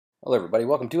Hello everybody,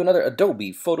 welcome to another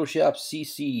Adobe Photoshop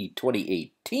CC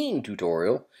 2018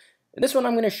 tutorial. In this one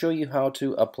I'm going to show you how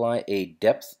to apply a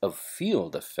depth of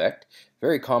field effect,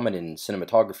 very common in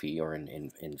cinematography or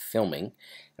in filming. And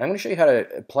I'm going to show you how to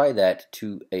apply that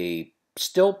to a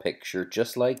still picture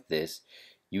just like this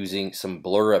using some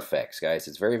blur effects, guys.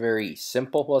 It's very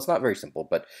simple. Well, it's not very simple,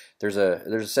 but there's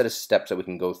a set of steps that we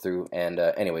can go through. And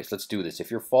anyways, let's do this. If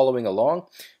you're following along,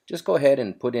 just go ahead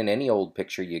and put in any old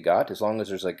picture you got, as long as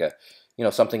there's like a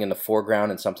something in the foreground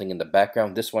and something in the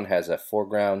background. This one has a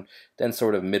foreground, then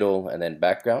sort of middle, and then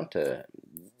background to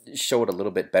show it a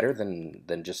little bit better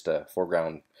than just a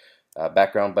foreground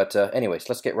background. But anyways,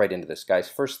 let's get right into this, guys.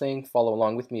 First thing, follow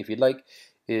along with me if you'd like,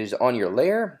 is on your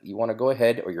layer, you want to go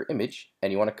ahead, or your image,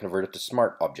 and you want to convert it to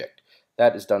Smart Object.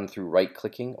 That is done through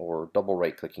right-clicking or double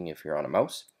right-clicking if you're on a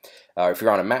mouse. If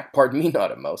you're on a Mac, pardon me,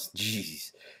 not a mouse.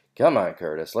 Jeez. Come on,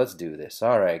 Curtis, let's do this.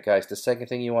 All right, guys, the second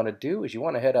thing you want to do is you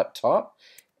want to head up top,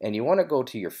 and you want to go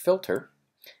to your filter,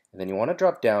 and then you want to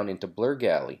drop down into Blur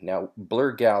Gallery. Now,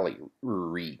 Blur Gallery,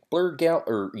 we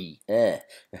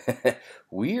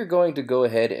are going to go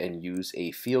ahead and use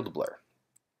a field blur.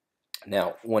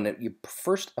 Now, when you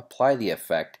first apply the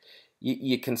effect,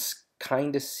 you can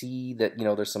kind of see that,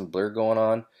 there's some blur going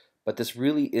on, but this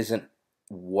really isn't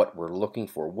what we're looking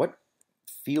for. What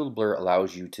field blur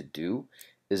allows you to do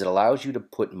is it allows you to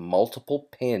put multiple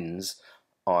pins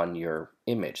on your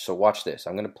image. So watch this.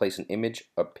 I'm going to place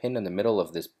a pin in the middle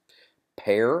of this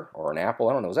pear or an apple.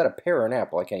 I don't know. Is that a pear or an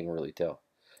apple? I can't even really tell.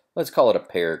 Let's call it a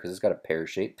pear because it's got a pear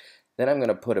shape. Then I'm going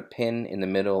to put a pin in the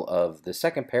middle of the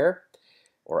second pear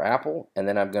or apple, and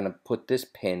then I'm going to put this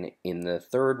pin in the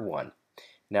third one.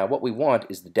 Now what we want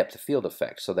is the depth of field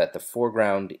effect, so that the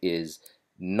foreground is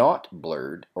not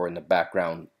blurred or in the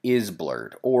background is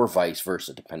blurred, or vice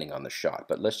versa depending on the shot.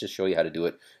 But let's just show you how to do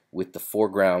it with the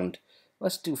foreground.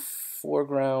 Let's do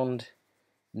foreground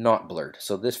not blurred.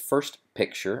 So this first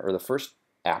picture, or the first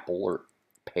apple or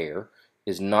pear,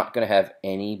 is not going to have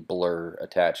any blur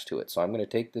attached to it. So I'm going to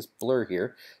take this blur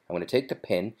here, I'm going to take the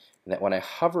pin, and that when I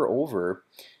hover over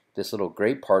this little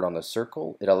gray part on the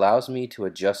circle, it allows me to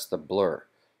adjust the blur.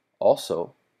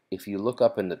 Also, if you look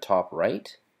up in the top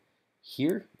right,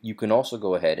 here you can also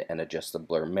go ahead and adjust the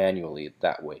blur manually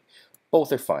that way.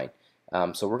 Both are fine.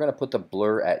 So we're going to put the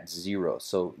blur at 0.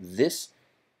 So this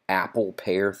apple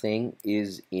pear thing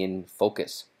is in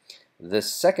focus. The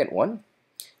second one,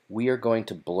 we are going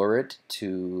to blur it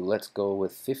to, let's go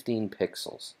with 15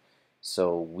 pixels.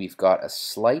 So we've got a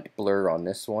slight blur on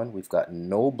this one, we've got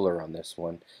no blur on this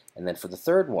one, and then for the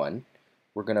third one,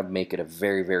 we're going to make it a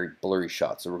very blurry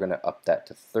shot. So we're going to up that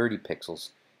to 30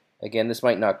 pixels. Again, this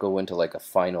might not go into like a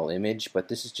final image, but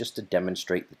this is just to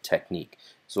demonstrate the technique.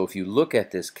 So if you look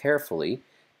at this carefully,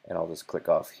 and I'll just click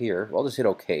off here, I'll just hit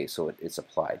OK so it's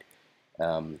applied.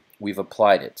 We've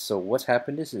applied it. So what's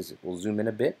happened is we'll zoom in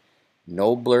a bit.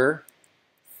 No blur,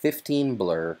 15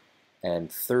 blur,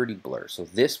 and 30 blur. So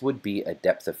this would be a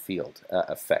depth of field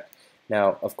effect.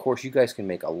 Now, of course, you guys can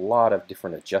make a lot of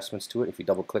different adjustments to it. If you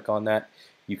double click on that,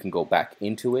 you can go back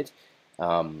into it.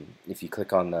 If you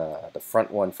click on the front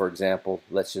one, for example,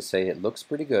 let's just say it looks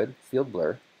pretty good, field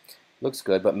blur, looks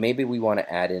good, but maybe we want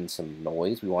to add in some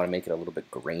noise. We want to make it a little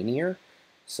bit grainier.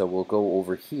 So we'll go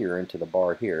over here into the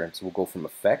bar here, and so we'll go from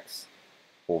effects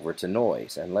over to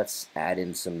noise, and let's add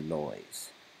in some noise.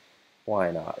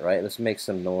 Why not, right? Let's make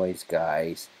some noise,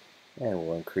 guys, and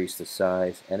we'll increase the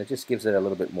size, and it just gives it a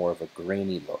little bit more of a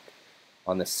grainy look.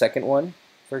 On the second one,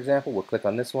 for example, we'll click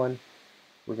on this one.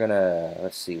 We're gonna,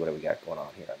 let's see, what do we got going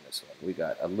on here on this one? We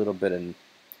got a little bit of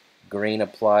grain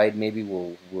applied. Maybe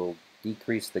we'll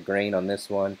decrease the grain on this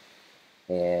one,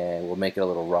 and we'll make it a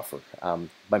little rougher.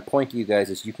 My point to you guys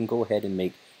is you can go ahead and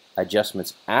make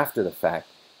adjustments after the fact.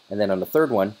 And then on the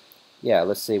third one, yeah,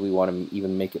 let's say we want to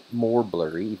even make it more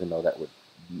blurry, even though that would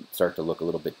start to look a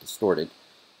little bit distorted.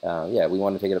 Yeah, we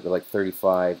want to take it up to like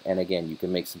 35, and again, you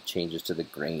can make some changes to the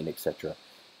grain, etc.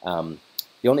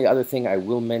 The only other thing I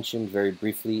will mention very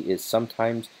briefly is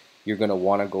sometimes you're going to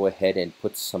want to go ahead and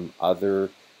put some other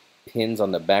pins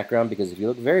on the background, because if you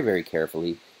look very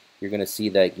carefully, you're going to see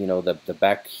that the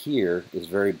back here is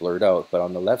very blurred out, but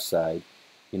on the left side,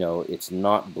 it's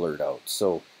not blurred out.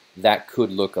 So that could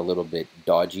look a little bit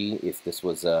dodgy if this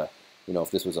was a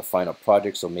final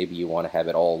project. So maybe you want to have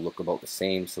it all look about the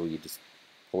same. So you just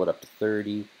pull it up to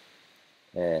 30,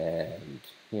 and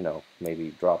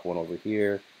maybe drop one over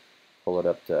here, pull it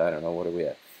up to, I don't know, what are we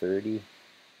at, 30,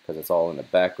 because it's all in the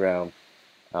background.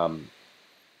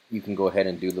 You can go ahead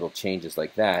and do little changes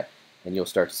like that, and you'll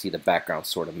start to see the background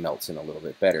sort of melts in a little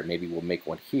bit better. Maybe we'll make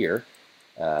one here,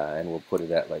 and we'll put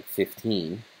it at like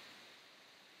 15.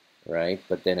 right?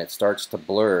 But then it starts to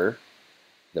blur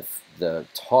the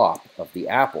top of the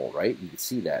apple, right? You can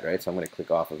see that, right? So I'm going to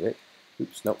click off of it.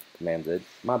 Oops, nope, Command Z,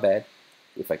 my bad.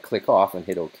 If I click off and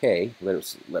hit OK, let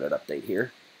it update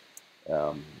here.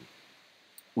 Um,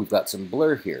 we've got some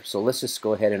blur here. So let's just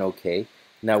go ahead and OK.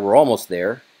 Now we're almost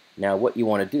there. Now what you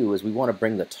want to do is we want to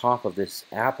bring the top of this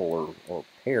apple or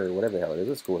pear, or whatever the hell it is,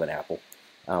 let's go with an apple.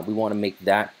 We want to make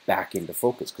that back into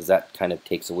focus because that kind of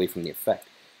takes away from the effect.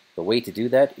 The way to do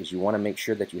that is you want to make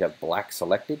sure that you have black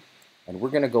selected, and we're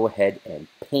going to go ahead and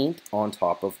paint on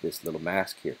top of this little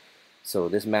mask here. So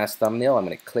this mask thumbnail, I'm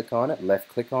going to click on it, left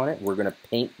click on it, we're going to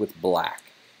paint with black.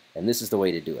 And this is the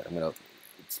way to do it.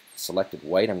 It's selected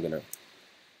white, I'm going to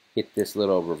hit this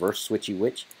little reverse switchy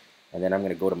witch, and then I'm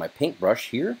going to go to my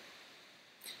paintbrush here,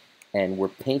 and we're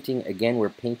painting, again, we're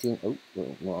painting, oh,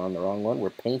 we're on the wrong one, we're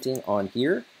painting on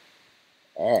here.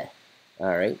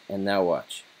 Alright, and now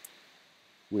watch.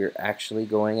 We're actually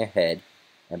going ahead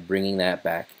and bringing that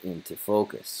back into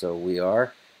focus. So we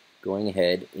are going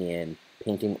ahead and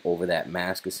painting over that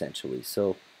mask essentially.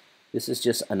 So this is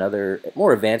just another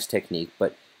more advanced technique,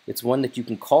 but it's one that you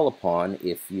can call upon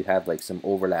if you have like some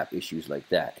overlap issues like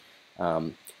that.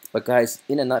 But guys,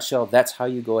 in a nutshell, that's how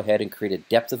you go ahead and create a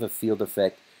depth of a field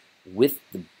effect with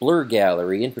the blur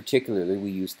gallery. In particular,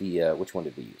 we use the, which one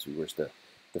did we use? We used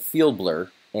the field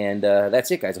blur. And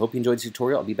that's it, guys. I hope you enjoyed this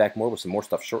tutorial. I'll be back more with some more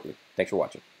stuff shortly. Thanks for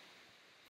watching.